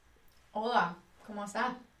Hola, ¿cómo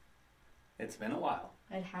está? It's been a while.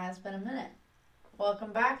 It has been a minute.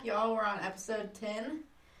 Welcome back, y'all. We're on episode 10.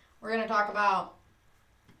 We're going to talk about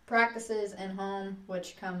practices in home,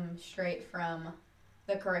 which come straight from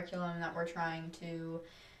the curriculum that we're trying to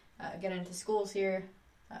get into schools here.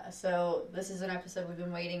 So this is an episode we've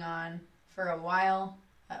been waiting on for a while.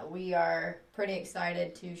 We are pretty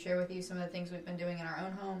excited to share with you some of the things we've been doing in our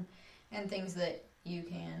own home and things that you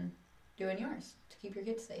can do in yours to keep your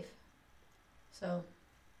kids safe. So,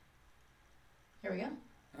 here we go.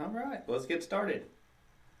 All right, let's get started.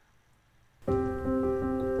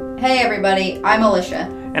 Hey everybody, I'm Alicia.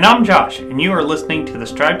 And I'm Josh, and you are listening to the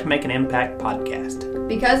Strive to Make an Impact podcast.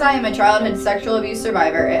 Because I am a childhood sexual abuse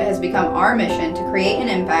survivor, it has become our mission to create an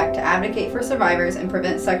impact to advocate for survivors and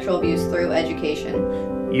prevent sexual abuse through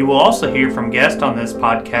education. You will also hear from guests on this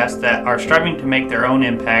podcast that are striving to make their own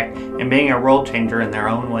impact and being a world changer in their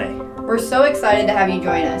own way. We're so excited to have you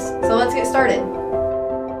join us, so let's get started.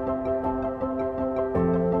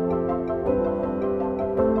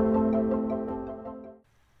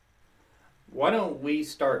 Why don't we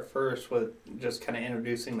start first with just kind of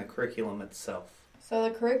introducing the curriculum itself? So the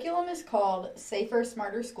curriculum is called Safer,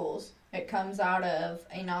 Smarter Schools. It comes out of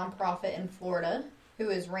a nonprofit in Florida who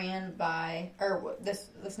is ran by, or this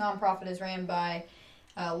nonprofit is ran by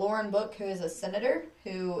Lauren Book, who is a senator,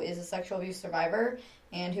 who is a sexual abuse survivor,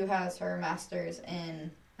 and who has her master's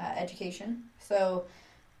in education. So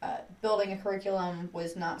building a curriculum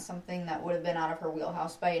was not something that would have been out of her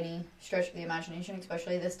wheelhouse by any stretch of the imagination,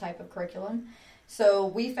 especially this type of curriculum. So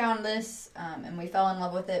we found this and we fell in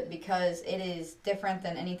love with it because it is different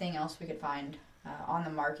than anything else we could find on the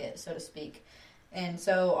market, so to speak. And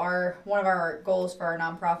so one of our goals for our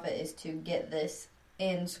nonprofit is to get this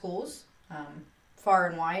in schools far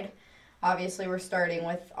and wide. Obviously, we're starting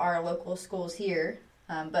with our local schools here,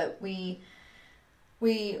 but we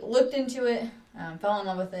looked into it, fell in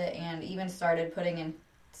love with it, and even started putting in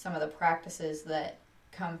some of the practices that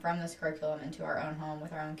come from this curriculum into our own home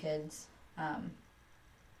with our own kids,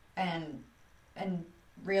 and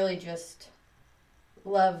really just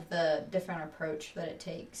love the different approach that it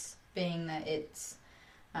takes, being that it's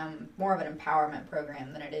more of an empowerment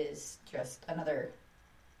program than it is just another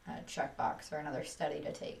checkbox or another study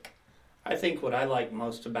to take. I think what I like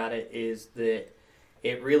most about it is that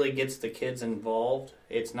it really gets the kids involved.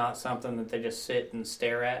 It's not something that they just sit and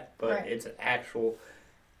stare at, but right. It's an actual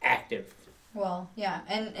active. Well, yeah,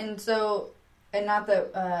 and not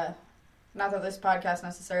that this podcast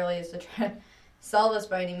necessarily is to try to sell this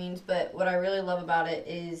by any means, but what I really love about it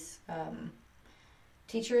is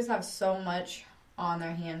teachers have so much on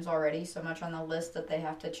their hands already, so much on the list that they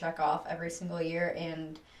have to check off every single year,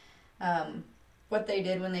 and what they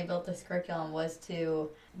did when they built this curriculum was to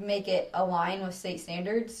make it align with state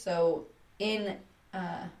standards. So in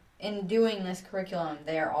doing this curriculum,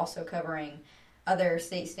 they are also covering other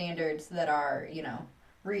state standards that are,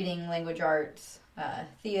 reading, language arts,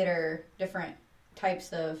 theater, different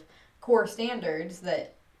types of core standards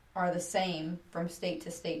that are the same from state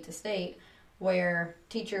to state to state, where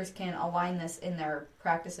teachers can align this in their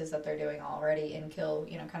practices that they're doing already and kill,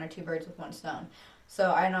 kind of two birds with one stone.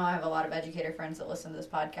 So I know I have a lot of educator friends that listen to this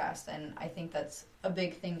podcast, and I think that's a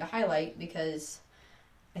big thing to highlight, because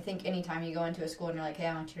I think anytime you go into a school and you're like, hey,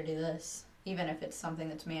 I want you to do this, even if it's something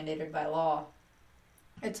that's mandated by law,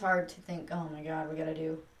 it's hard to think, oh my God, we got to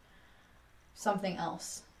do something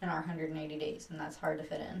else in our 180 days, and that's hard to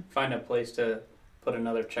fit in. Find a place to put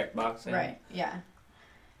another checkbox in. Right, yeah.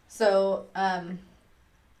 So,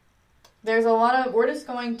 there's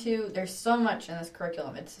there's so much in this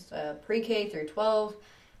curriculum. It's pre-K through 12.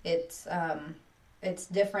 It's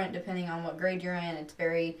different depending on what grade you're in. It's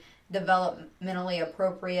very developmentally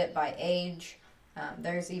appropriate by age.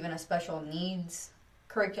 There's even a special needs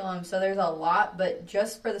curriculum. So there's a lot, but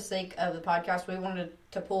just for the sake of the podcast, we wanted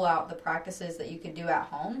to pull out the practices that you could do at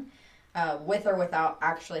home, with or without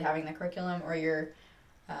actually having the curriculum, or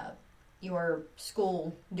your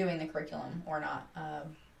school doing the curriculum or not.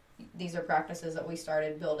 These are practices that we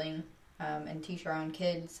started building and teach our own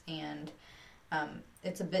kids, and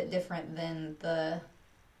it's a bit different than the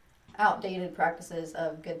outdated practices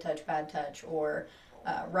of good touch, bad touch, or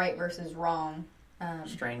right versus wrong.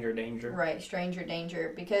 Stranger danger. Right, stranger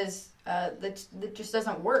danger, because that just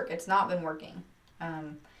doesn't work. It's not been working.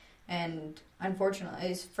 And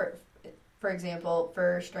unfortunately, for example,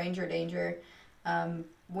 for stranger danger,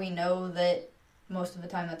 we know that most of the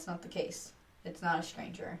time that's not the case. It's not a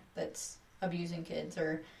stranger that's abusing kids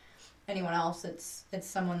or anyone else. It's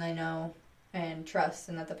someone they know and trust,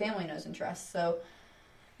 and that the family knows and trusts. So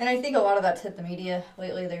And I think a lot of that's hit the media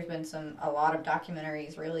lately. There's been a lot of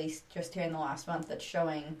documentaries released just here in the last month that's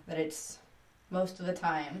showing that it's most of the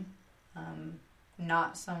time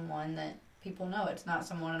not someone that people know. It's not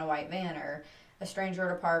someone in a white van or a stranger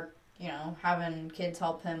at a park, having kids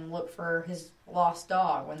help him look for his lost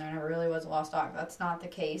dog when there never really was a lost dog. That's not the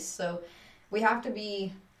case. So we have to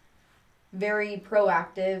be very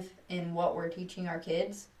proactive in what we're teaching our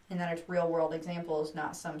kids, and that it's real world examples,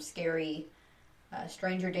 not some scary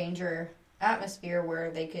stranger danger atmosphere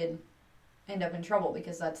where they could end up in trouble,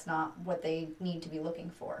 because that's not what they need to be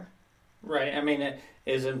looking for. Right. I mean,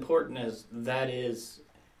 as important as that is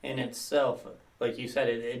in itself, like you said,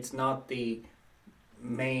 it's not the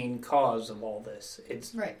main cause of all this.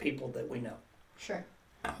 It's people that we know. Sure.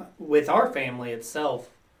 With our family itself,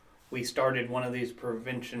 we started one of these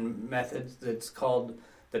prevention methods that's called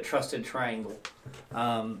the Trusted Triangle.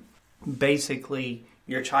 Basically,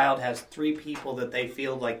 your child has 3 people that they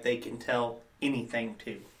feel like they can tell anything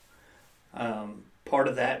to. Part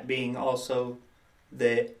of that being also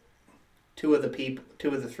that 2 of the 3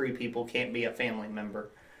 people can't be a family member,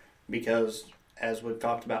 because, as we've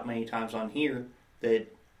talked about many times on here, that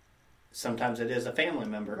sometimes it is a family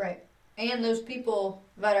member. Right. And those people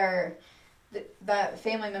that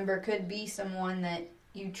family member could be someone that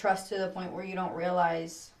you trust to the point where you don't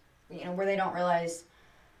realize, where they don't realize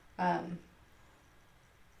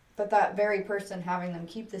that very person having them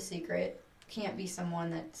keep the secret can't be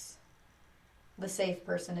someone that's the safe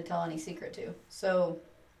person to tell any secret to. So,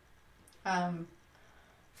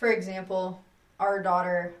 for example, our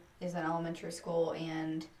daughter is in elementary school,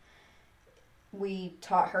 and we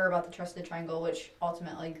taught her about the Trusted Triangle, which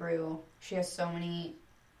ultimately grew. She has so many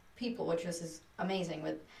people, which is amazing,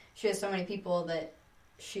 but she has so many people that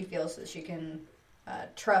she feels that she can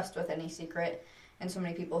trust with any secret, and so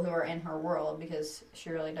many people who are in her world, because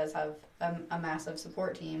she really does have a massive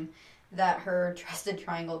support team, that her Trusted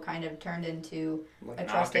Triangle kind of turned into a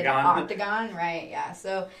trusted octagon. Right, yeah.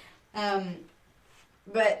 So,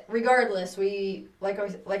 but regardless, we like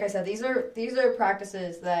I said, these are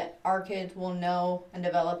practices that our kids will know and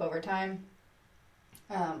develop over time.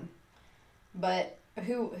 But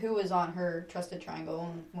who was on her Trusted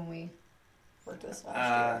Triangle when we worked this last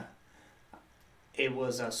year? It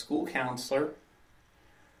was a school counselor.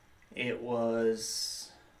 It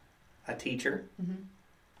was a teacher.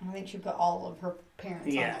 Mm-hmm. I think she put all of her parents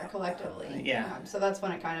on there collectively. Yeah. So that's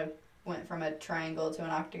when it kind of went from a triangle to an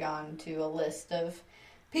octagon to a list of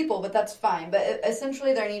people, but that's fine. But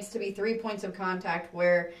essentially there needs to be 3 points of contact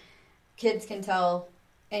where kids can tell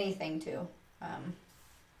anything to.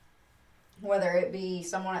 Whether it be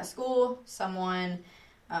someone at school, someone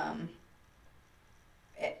at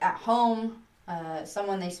home,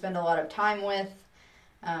 someone they spend a lot of time with,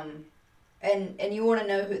 and you want to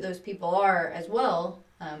know who those people are as well.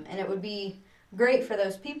 And it would be great for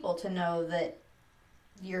those people to know that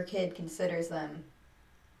your kid considers them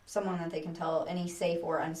someone that they can tell any safe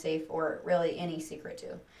or unsafe or really any secret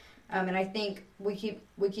to. And I think we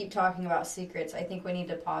keep talking about secrets. I think we need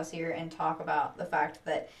to pause here and talk about the fact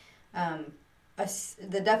that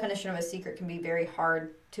the definition of a secret can be very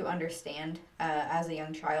hard to understand as a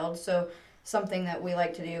young child. So something that we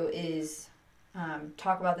like to do is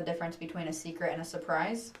talk about the difference between a secret and a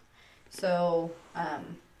surprise. So,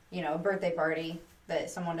 a birthday party that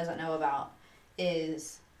someone doesn't know about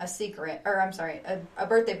is a secret, or I'm sorry, a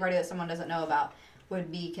birthday party that someone doesn't know about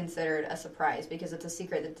would be considered a surprise, because it's a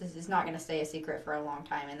secret that is not going to stay a secret for a long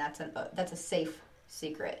time, and that's a safe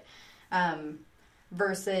secret.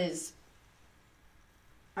 Versus,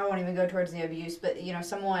 I won't even go towards the abuse, but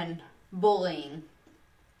someone bullying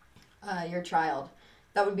your child,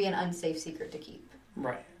 that would be an unsafe secret to keep.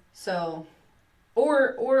 Right. So,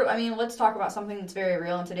 or I mean, let's talk about something that's very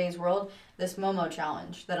real in today's world. This Momo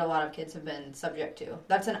challenge that a lot of kids have been subject to.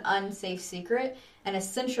 That's an unsafe secret. And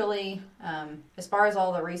essentially, as far as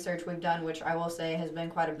all the research we've done, which I will say has been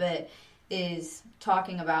quite a bit, is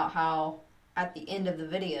talking about how at the end of the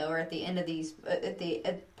video, or at the end of these,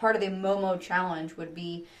 part of the Momo challenge would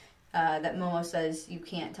be that Momo says you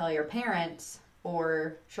can't tell your parents,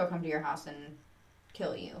 or she'll come to your house and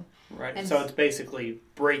kill you. Right. And so it's basically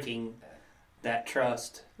breaking that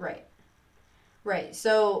trust. Right. Right.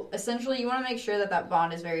 So essentially you want to make sure that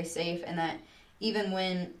bond is very safe, and that even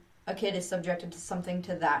when a kid is subjected to something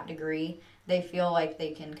to that degree, they feel like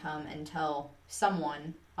they can come and tell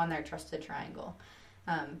someone on their Trusted Triangle.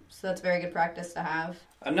 So that's very good practice to have.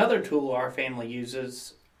 Another tool our family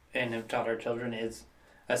uses and have taught our children is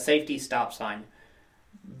a safety stop sign.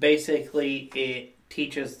 Basically, it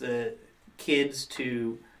teaches the kids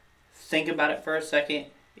to think about it for a second.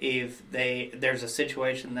 If there's a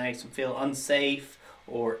situation that makes them feel unsafe,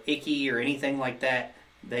 or icky or anything like that.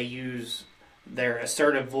 They use their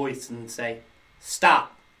assertive voice and say,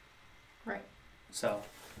 stop. Right. So.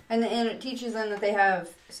 And it teaches them that they have...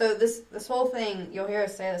 So this whole thing, you'll hear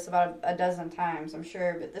us say this about a dozen times, I'm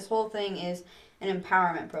sure, but this whole thing is an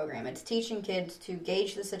empowerment program. It's teaching kids to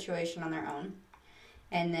gauge the situation on their own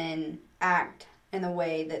and then act in the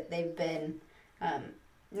way that they've been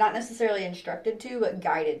not necessarily instructed to, but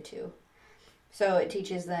guided to. So it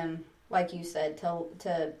teaches them, like you said,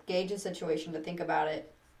 to gauge a situation, to think about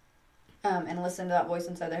it, and listen to that voice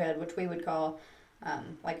inside their head, which we would call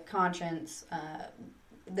like conscience.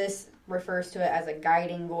 This refers to it as a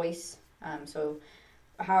guiding voice. So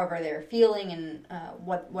however they're feeling and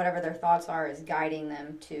whatever their thoughts are is guiding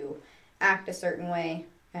them to act a certain way,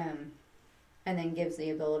 and then gives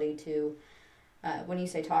the ability to, when you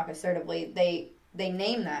say talk assertively, they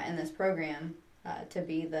name that in this program to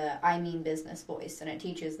be the I mean business voice, and it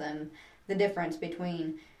teaches them the difference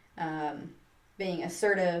between being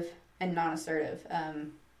assertive and non-assertive.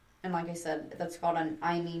 And like I said, that's called an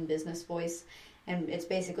I mean business voice. And it's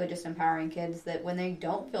basically just empowering kids that when they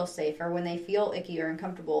don't feel safe or when they feel icky or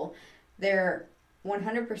uncomfortable, they're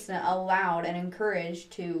 100% allowed and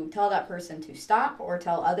encouraged to tell that person to stop or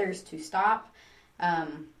tell others to stop.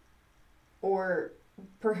 Or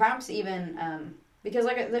perhaps even, because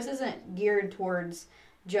this isn't geared towards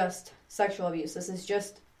just sexual abuse. This is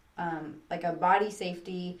just like a body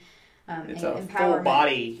safety it's and a empowerment. full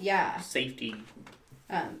body Yeah. safety.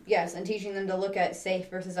 Yes, and teaching them to look at safe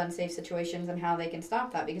versus unsafe situations and how they can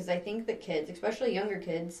stop that. Because I think that kids, especially younger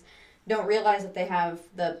kids, don't realize that they have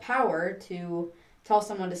the power to tell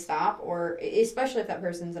someone to stop, or especially if that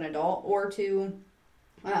person's an adult, or to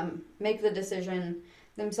make the decision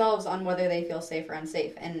themselves on whether they feel safe or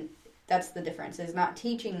unsafe. And that's the difference, is not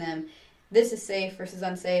teaching them this is safe versus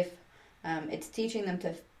unsafe. It's teaching them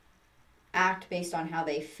to act based on how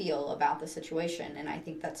they feel about the situation. And I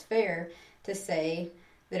think that's fair to say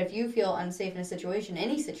that if you feel unsafe in a situation,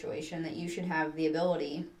 any situation, that you should have the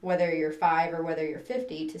ability, whether you're 5 or whether you're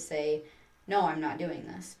 50, to say, no, I'm not doing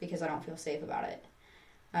this because I don't feel safe about it.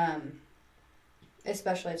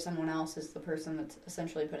 Especially if someone else is the person that's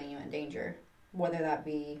essentially putting you in danger, whether that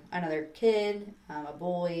be another kid, a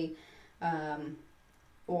bully,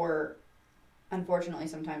 or unfortunately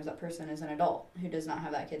sometimes that person is an adult who does not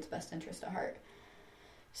have that kid's best interest at heart.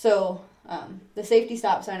 So the safety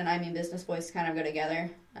stop sign and I mean business voice kind of go together,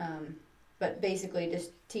 but basically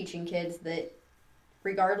just teaching kids that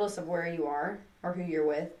regardless of where you are or who you're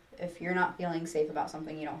with, if you're not feeling safe about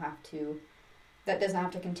something, you don't have to, that doesn't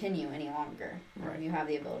have to continue any longer. Right. You have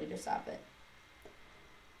the ability to stop it.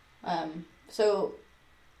 So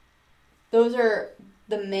those are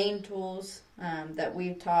the main tools that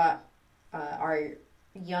we've taught our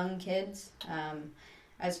young kids.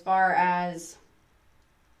 As far as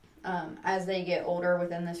they get older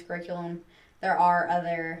within this curriculum, there are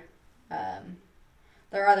other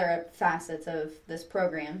facets of this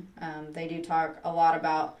program. They do talk a lot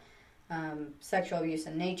about sexual abuse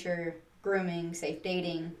in nature, grooming, safe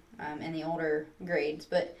dating, in the older grades.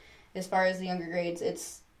 But as far as the younger grades,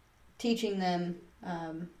 it's teaching them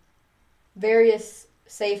various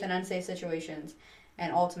safe and unsafe situations,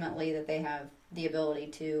 and ultimately that they have the ability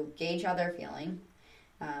to gauge how they're feeling.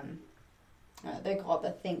 They call it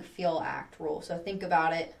the think, feel, act rule. So think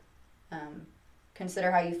about it,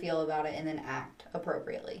 consider how you feel about it, and then act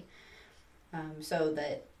appropriately. So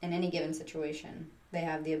that in any given situation, they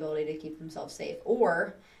have the ability to keep themselves safe.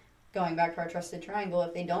 Or, going back to our trusted triangle,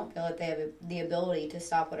 if they don't feel that they have the ability to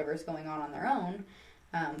stop whatever's going on their own,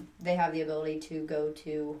 they have the ability to go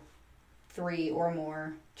to 3 or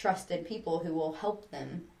more trusted people who will help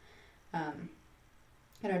them, an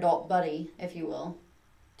adult buddy, if you will,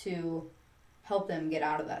 to help them get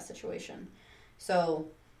out of that situation. So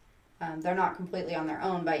they're not completely on their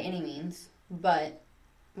own by any means, but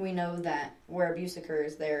we know that where abuse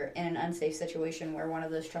occurs, they're in an unsafe situation where one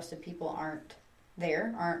of those trusted people aren't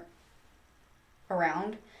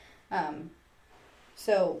around.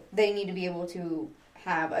 So they need to be able to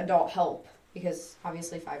have adult help, because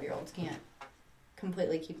obviously 5-year-olds can't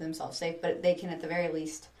completely keep themselves safe, but they can at the very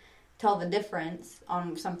least tell the difference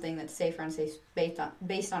on something that's safe or unsafe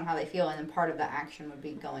based on how they feel, and then part of the action would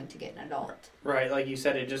be going to get an adult. Right, like you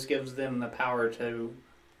said, it just gives them the power to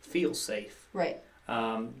feel safe. Right.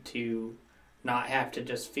 To not have to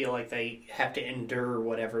just feel like they have to endure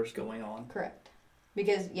whatever's going on. Correct.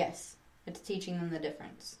 Because, yes, it's teaching them the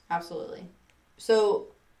difference. Absolutely. So,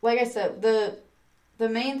 like I said, the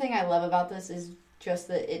main thing I love about this is just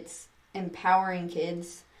that it's empowering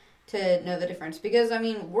kids to know the difference. Because, I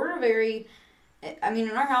mean, we're a very I mean,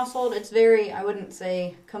 in our household, it's very, I wouldn't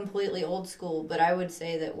say completely old school, but I would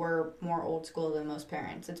say that we're more old school than most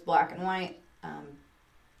parents. It's black and white.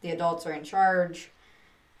 The adults are in charge.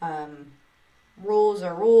 Rules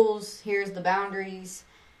are rules. Here's the boundaries.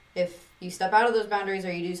 If you step out of those boundaries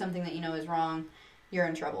or you do something that you know is wrong, you're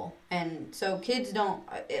in trouble. And so kids don't,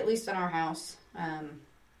 at least in our house,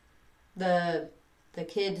 the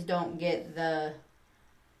kids don't get the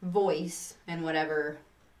voice and whatever.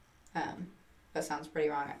 That sounds pretty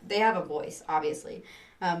wrong. They have a voice, obviously,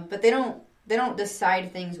 but they don't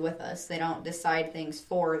decide things with us. They don't decide things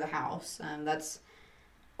for the house. That's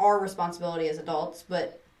our responsibility as adults.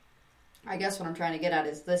 But I guess what I'm trying to get at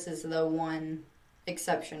is this is the one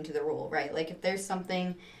exception to the rule, right? Like if there's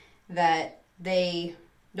something that they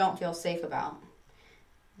don't feel safe about,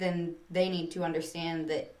 then they need to understand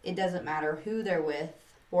that it doesn't matter who they're with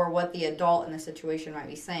or what the adult in the situation might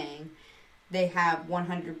be saying. They have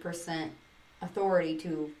 100% authority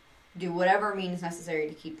to do whatever means necessary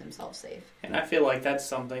to keep themselves safe. And I feel like that's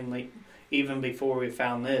something like even before we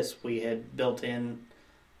found this, we had built in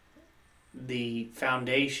the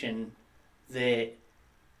foundation that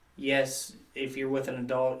yes, if you're with an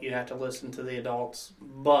adult, you have to listen to the adults,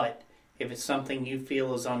 but if it's something you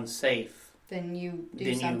feel is unsafe, then you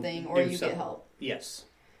do something or you get help. Yes.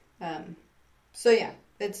 So yeah,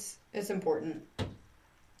 it's important.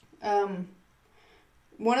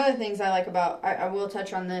 One of the things I like about, I will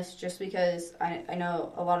touch on this just because I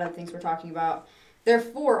know a lot of the things we're talking about, they're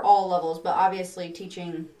for all levels, but obviously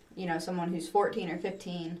teaching, someone who's 14 or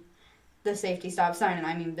 15 the safety stop sign, and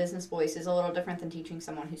I mean business voice, is a little different than teaching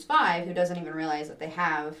someone who's 5 who doesn't even realize that they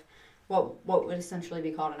have what would essentially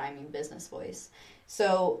be called an I mean business voice.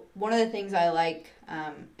 So one of the things I like,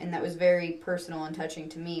 and that was very personal and touching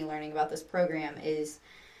to me learning about this program is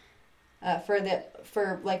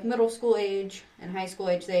for like middle school age and high school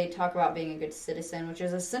age, they talk about being a good citizen, which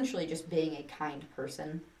is essentially just being a kind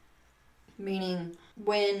person. Meaning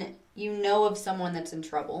when you know of someone that's in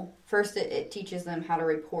trouble, first it teaches them how to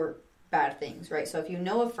report bad things, right? So if you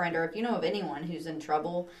know a friend or if you know of anyone who's in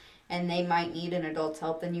trouble and they might need an adult's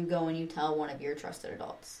help, then you go and you tell one of your trusted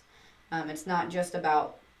adults. It's not just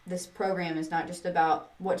about, this program is not just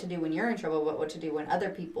about what to do when you're in trouble, but what to do when other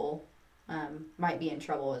people might be in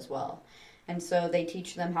trouble as well. And so they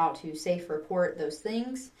teach them how to safe report those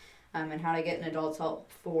things and how to get an adult's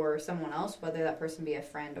help for someone else, whether that person be a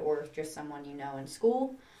friend or just someone you know in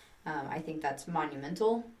school. I think that's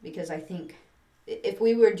monumental because I think if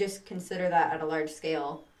we would just consider that at a large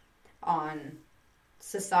scale on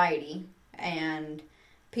society and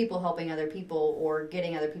people helping other people or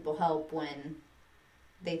getting other people help when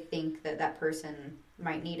they think that person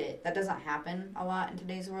might need it, that doesn't happen a lot in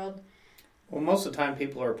today's world. Well, most of the time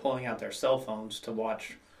people are pulling out their cell phones to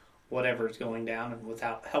watch whatever's going down and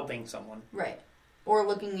without helping someone. Right. Or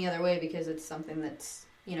looking the other way because it's something that's,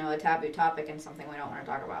 a taboo topic and something we don't want to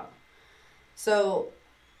talk about. So,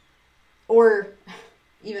 or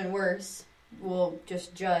even worse, we'll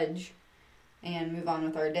just judge and move on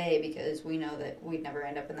with our day because we know that we'd never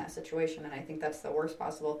end up in that situation. And I think that's the worst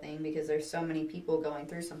possible thing because there's so many people going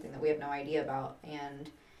through something that we have no idea about. And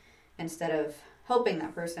instead of helping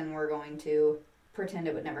that person, we're going to pretend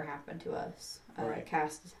it would never happen to us. Right.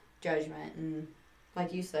 Cast judgment and,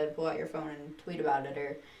 like you said, pull out your phone and tweet about it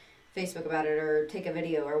or Facebook about it or take a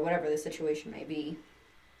video or whatever the situation may be.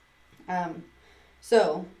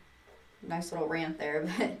 So, nice little rant there,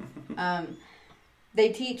 but they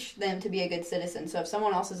teach them to be a good citizen. So if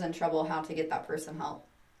someone else is in trouble, how to get that person help.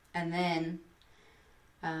 And then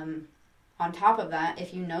on top of that,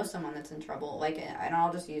 if you know someone that's in trouble, and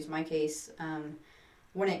I'll just use my case,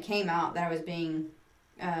 when it came out that I was being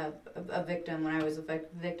a victim, when I was a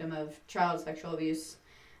victim of child sexual abuse,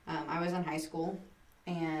 I was in high school,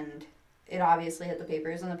 and it obviously hit the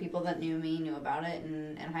papers, and the people that knew me knew about it,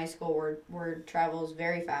 and high school word travels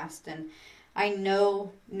very fast, and I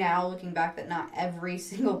know now, looking back, that not every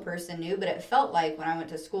single person knew, but it felt like when I went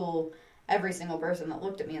to school, every single person that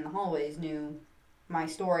looked at me in the hallways knew my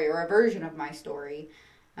story or a version of my story.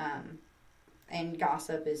 And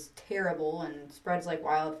gossip is terrible and spreads like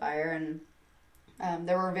wildfire. And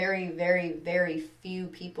there were very, very, very few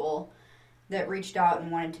people that reached out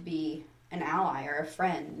and wanted to be an ally or a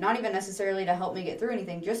friend. Not even necessarily to help me get through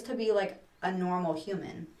anything, just to be like a normal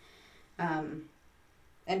human.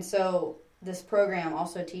 And so this program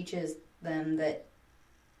also teaches them that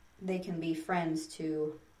they can be friends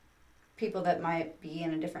to people that might be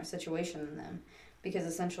in a different situation than them, because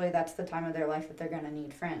essentially that's the time of their life that they're going to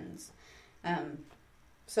need friends.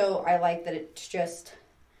 So I like that it's just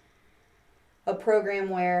a program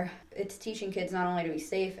where it's teaching kids not only to be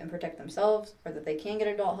safe and protect themselves, or that they can get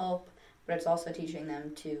adult help, but it's also teaching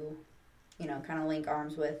them to, kind of link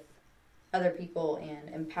arms with other people and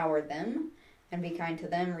empower them and be kind to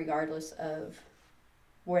them regardless of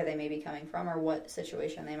where they may be coming from or what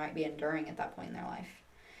situation they might be enduring at that point in their life.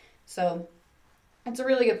 So it's a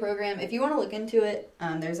really good program. If you want to look into it,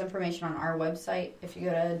 there's information on our website. If you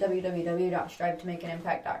go to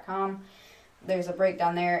www.strivettomakeanimpact.com, there's a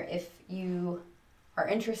breakdown there. If you are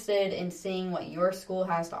interested in seeing what your school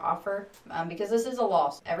has to offer, because this is a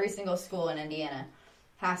law. Every single school in Indiana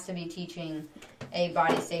has to be teaching a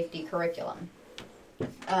body safety curriculum.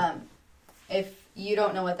 If you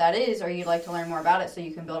don't know what that is or you'd like to learn more about it so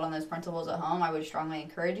you can build on those principles at home, I would strongly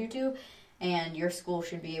encourage you to. And your school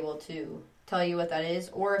should be able to tell you what that is.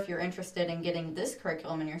 Or if you're interested in getting this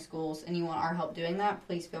curriculum in your schools and you want our help doing that,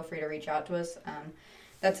 please feel free to reach out to us.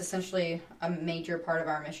 That's essentially a major part of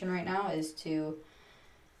our mission right now, is to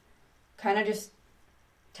kind of just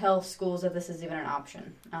tell schools that this is even an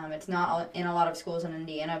option. It's not in a lot of schools in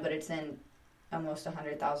Indiana, but it's in almost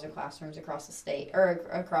 100,000 classrooms across the state, or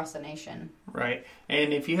across the nation. Right.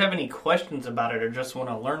 And if you have any questions about it or just want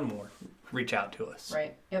to learn more, reach out to us.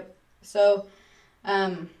 Right. Yep. So,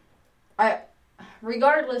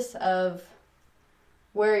 regardless of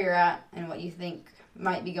where you're at and what you think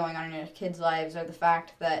might be going on in your kids' lives, or the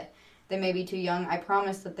fact that they may be too young, I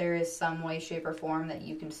promise that there is some way, shape, or form that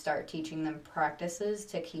you can start teaching them practices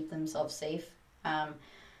to keep themselves safe.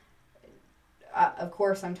 Of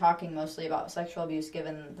course, I'm talking mostly about sexual abuse,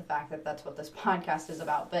 given the fact that that's what this podcast is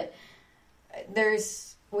about. But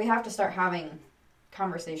we have to start having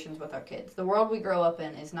conversations with our kids. The world we grow up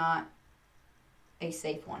in is not a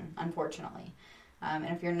safe one, unfortunately. And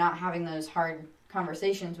if you're not having those hard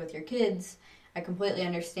conversations with your kids, I completely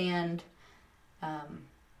understand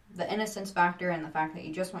the innocence factor and the fact that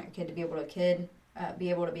you just want your kid to be able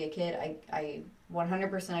to be a kid. I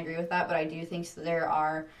 100% agree with that, but I do think that there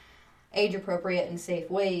are age-appropriate and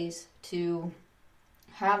safe ways to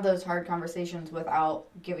have those hard conversations without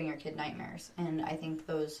giving your kid nightmares. And I think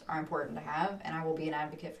those are important to have, and I will be an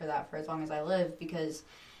advocate for that for as long as I live, because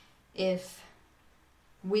if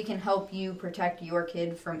we can help you protect your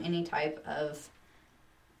kid from any type of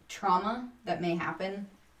trauma that may happen,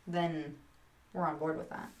 then we're on board with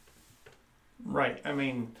that. Right. I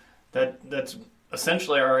mean, that's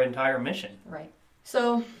essentially our entire mission. Right.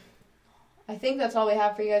 So I think that's all we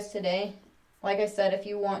have for you guys today. Like I said, if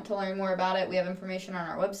you want to learn more about it, we have information on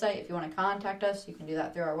our website. If you want to contact us, you can do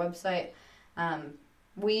that through our website.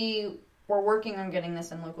 We're working on getting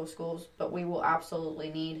this in local schools, but we will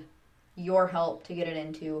absolutely need your help to get it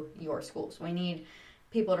into your schools. We need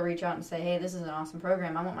people to reach out and say, hey, this is an awesome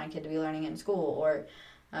program. I want my kid to be learning it in school. Or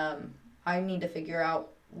I need to figure out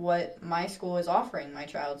what my school is offering my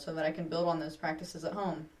child so that I can build on those practices at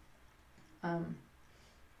home.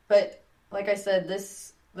 But like I said,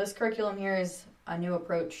 this curriculum here is a new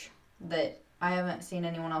approach that I haven't seen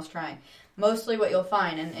anyone else trying. Mostly what you'll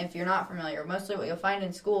find, and if you're not familiar, mostly what you'll find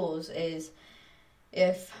in schools is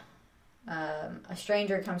if a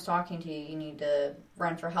stranger comes talking to you, you need to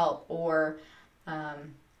run for help, or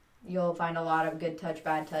you'll find a lot of good touch,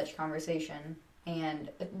 bad touch conversation. And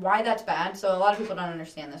why that's bad, so a lot of people don't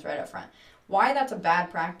understand this right up front. Why that's a bad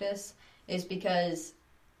practice is because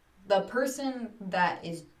the person that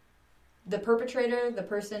is the perpetrator, the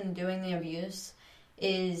person doing the abuse,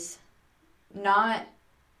 is not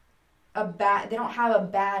they don't have a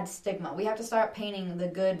bad stigma. We have to start painting the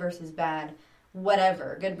good versus bad,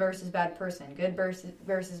 whatever, good versus bad person, good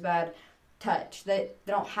versus bad touch. They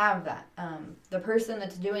don't have that. The person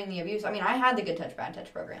that's doing the abuse, I mean, I had the good touch, bad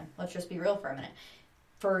touch program. Let's just be real for a minute.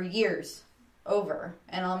 For years over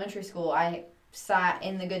in elementary school, I sat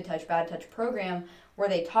in the good touch, bad touch program where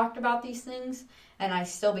they talked about these things, and I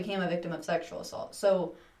still became a victim of sexual assault.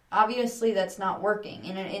 So obviously that's not working.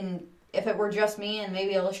 And if it were just me and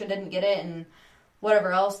maybe Alicia didn't get it and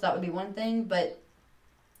whatever else, that would be one thing. But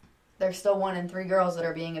there's still 1 in 3 girls that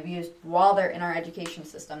are being abused while they're in our education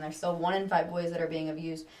system. There's still 1 in 5 boys that are being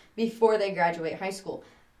abused before they graduate high school.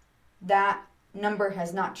 That number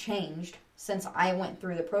has not changed since I went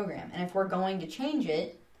through the program. And if we're going to change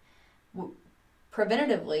it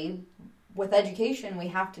preventatively with education, we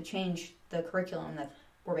have to change the curriculum that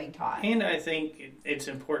we're being taught. And I think it's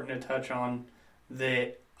important to touch on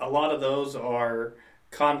that a lot of those are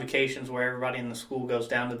convocations where everybody in the school goes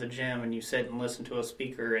down to the gym and you sit and listen to a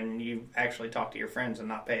speaker and you actually talk to your friends and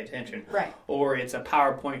not pay attention. Right. Or it's a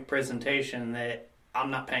PowerPoint presentation that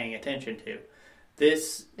I'm not paying attention to.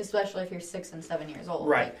 This, especially if you're 6 and 7 years old.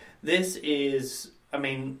 Right. This is, I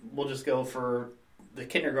mean, we'll just go for the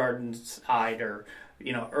kindergarten side or,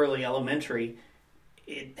 early elementary.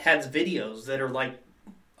 It has videos that are like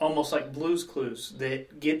almost like Blue's Clues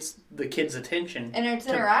that gets the kids' attention. And it's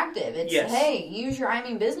interactive. It's, yes. Hey, use your I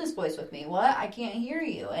mean business voice with me. What? I can't hear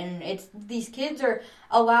you. And it's these kids are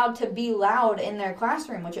allowed to be loud in their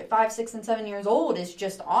classroom, which at 5, 6, and 7 years old is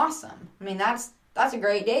just awesome. I mean, that's a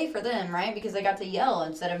great day for them, right? Because they got to yell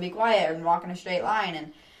instead of be quiet and walk in a straight line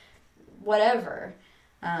and whatever.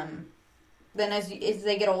 Then as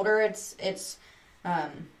they get older, it's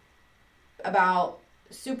about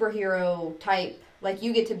superhero type. Like,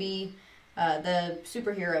 you get to be the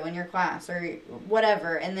superhero in your class or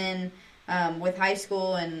whatever. And then with high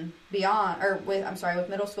school and beyond, or with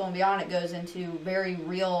middle school and beyond, it goes into very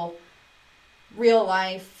real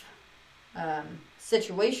life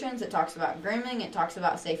situations. It talks about grooming. It talks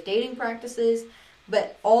about safe dating practices.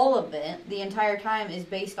 But all of it, the entire time, is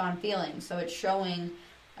based on feelings. So it's showing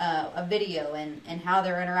a video and how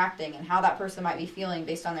they're interacting and how that person might be feeling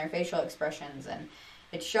based on their facial expressions. And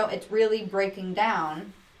it's really breaking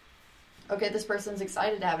down, okay, this person's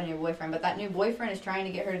excited to have a new boyfriend, but that new boyfriend is trying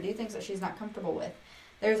to get her to do things that she's not comfortable with.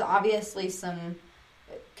 There's obviously some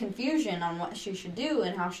confusion on what she should do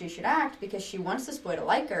and how she should act because she wants this boy to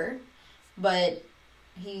like her, but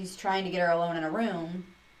he's trying to get her alone in a room,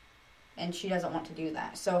 and she doesn't want to do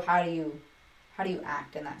that. So how do you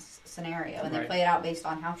act in that scenario? And they play it out based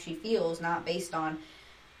on how she feels, not based on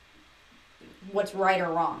what's right or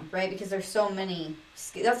wrong, right? Because there's so many,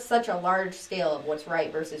 that's such a large scale of what's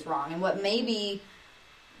right versus wrong. And what may be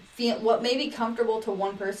comfortable to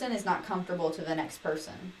one person is not comfortable to the next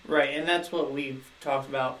person. Right, and that's what we've talked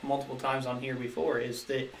about multiple times on here before, is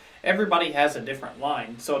that everybody has a different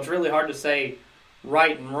line. So it's really hard to say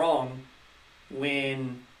right and wrong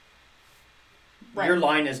when your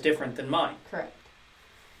line is different than mine. Correct.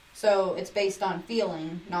 So it's based on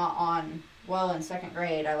feeling, not on, well, in second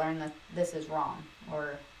grade I learned that this is wrong,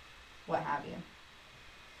 or what have you.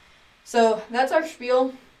 So that's our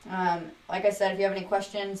spiel. Like I said, if you have any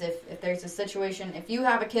questions, if there's a situation, if you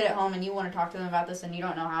have a kid at home and you want to talk to them about this and you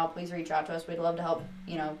don't know how, please reach out to us. We'd love to help,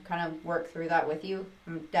 kind of work through that with you.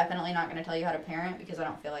 I'm definitely not going to tell you how to parent because I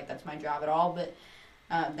don't feel like that's my job at all, but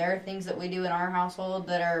there are things that we do in our household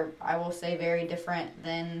that are, I will say, very different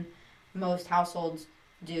than most households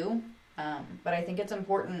do. But I think it's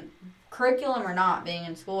important, curriculum or not, being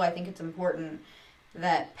in school, I think it's important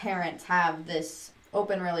that parents have this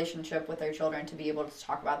open relationship with their children to be able to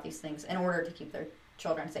talk about these things in order to keep their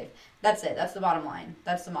children safe. That's it. That's the bottom line.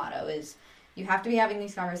 That's the motto, is you have to be having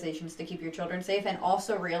these conversations to keep your children safe, and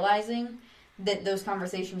also realizing that those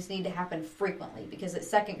conversations need to happen frequently, because at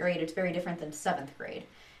second grade it's very different than seventh grade.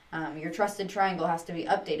 Your trusted triangle has to be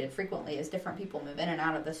updated frequently as different people move in and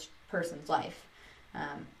out of this person's life.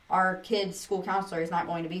 Our kid's school counselor is not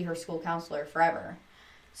going to be her school counselor forever.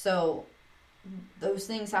 So those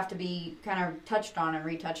things have to be kind of touched on and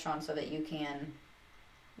retouched on so that you can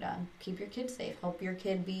keep your kid safe, help your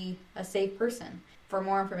kid be a safe person. For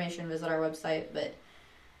more information, visit our website, but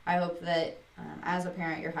I hope that as a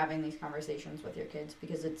parent you're having these conversations with your kids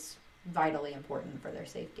because it's vitally important for their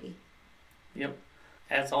safety. Yep.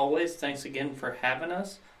 As always, thanks again for having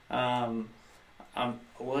us.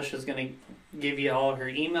 Alicia's going to give you all her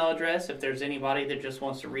email address if there's anybody that just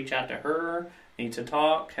wants to reach out to her, needs to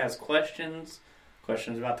talk, has questions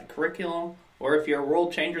about the curriculum, or if you're a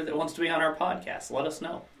world changer that wants to be on our podcast, let us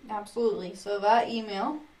know. Absolutely. So that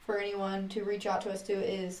email for anyone to reach out to us to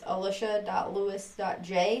is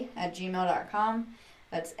alicia.lewis.j@gmail.com.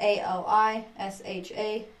 That's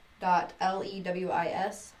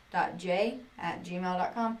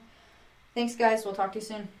ALISHA.LEWIS.j@gmail.com. Thanks, guys. We'll talk to you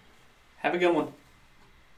soon. Have a good one.